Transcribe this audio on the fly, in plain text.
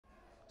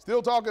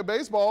Still talking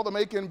baseball, the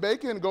Macon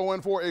Bacon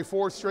going for a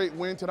 4th straight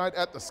win tonight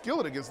at the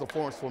Skillet against the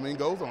Florence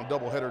Flamingos on a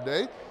doubleheader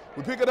day.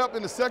 We pick it up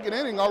in the 2nd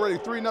inning, already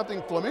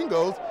 3-0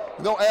 Flamingos.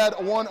 They'll add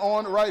one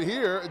on right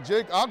here.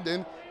 Jake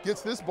Ogden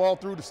gets this ball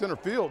through to center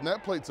field, and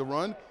that plates a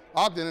run.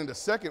 Ogden into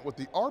second with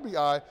the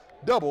RBI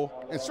double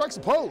and strikes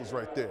a pose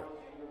right there.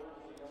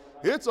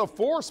 It's a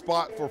 4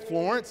 spot for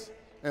Florence,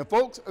 and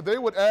folks, they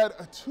would add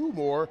 2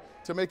 more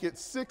to make it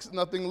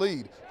 6-0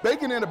 lead.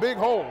 Bacon in a big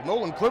hole.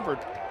 Nolan Clifford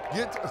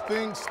gets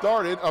things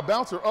started. A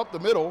bouncer up the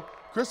middle.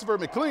 Christopher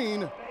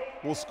McLean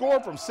will score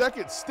from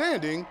second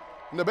standing.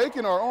 And the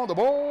Bacon are on the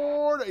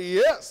board.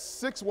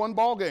 Yes, 6-1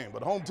 ball game.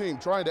 But home team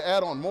trying to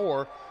add on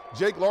more.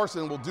 Jake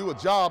Larson will do a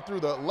job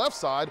through the left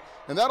side,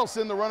 and that'll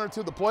send the runner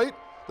to the plate.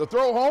 The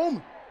throw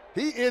home,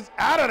 he is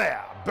out of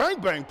there. Bang,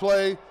 bang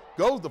play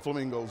goes the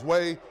Flamingos'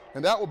 way,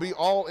 and that will be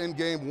all in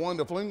game 1.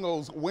 The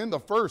Flamingos win the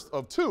first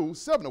of 2,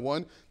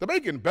 7-1. The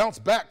Bacon bounce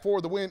back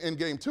for the win in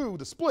game 2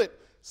 to split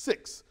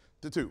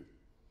 6-2.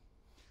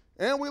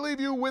 And we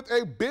leave you with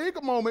a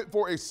big moment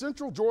for a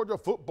Central Georgia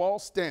football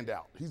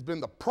standout. He's been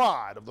the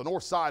pride of the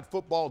Northside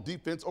football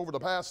defense over the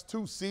past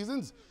 2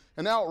 seasons.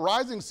 And now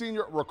rising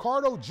senior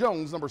Ricardo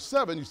Jones, number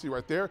 7, you see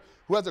right there,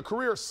 who has a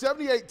career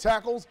 78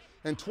 tackles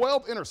and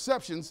 12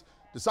 interceptions,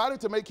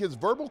 decided to make his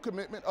verbal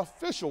commitment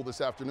official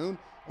this afternoon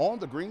on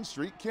the Green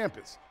Street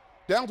campus.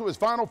 Down to his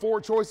final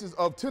 4 choices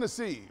of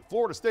Tennessee,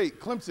 Florida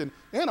State, Clemson,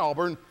 and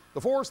Auburn,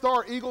 the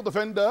 4-star Eagle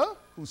defender,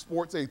 who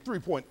sports a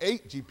 3.8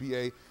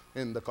 GPA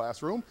in the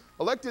classroom,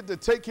 elected to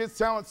take his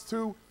talents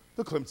to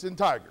the Clemson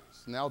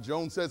Tigers. Now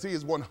Jones says he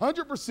is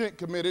 100%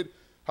 committed.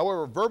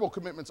 However, verbal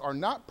commitments are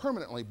not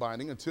permanently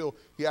binding until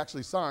he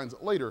actually signs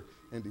later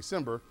in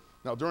December.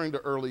 Now during the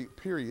early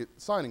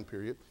signing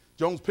period,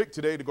 Jones picked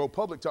today to go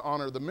public to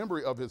honor the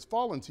memory of his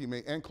fallen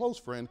teammate and close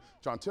friend,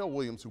 Jontel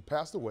Williams, who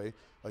passed away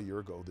a year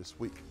ago this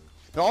week.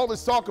 Now all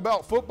this talk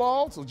about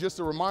football, so just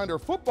a reminder,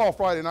 Football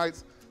Friday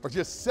nights are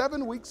just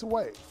 7 weeks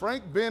away.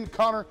 Frank, Ben,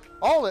 Connor,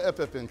 all the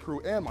FFN crew,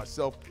 and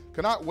myself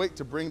cannot wait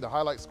to bring the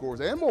highlight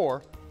scores and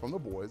more from the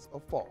boys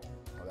of fall.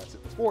 Now that's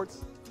it for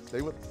sports.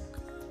 Stay with us.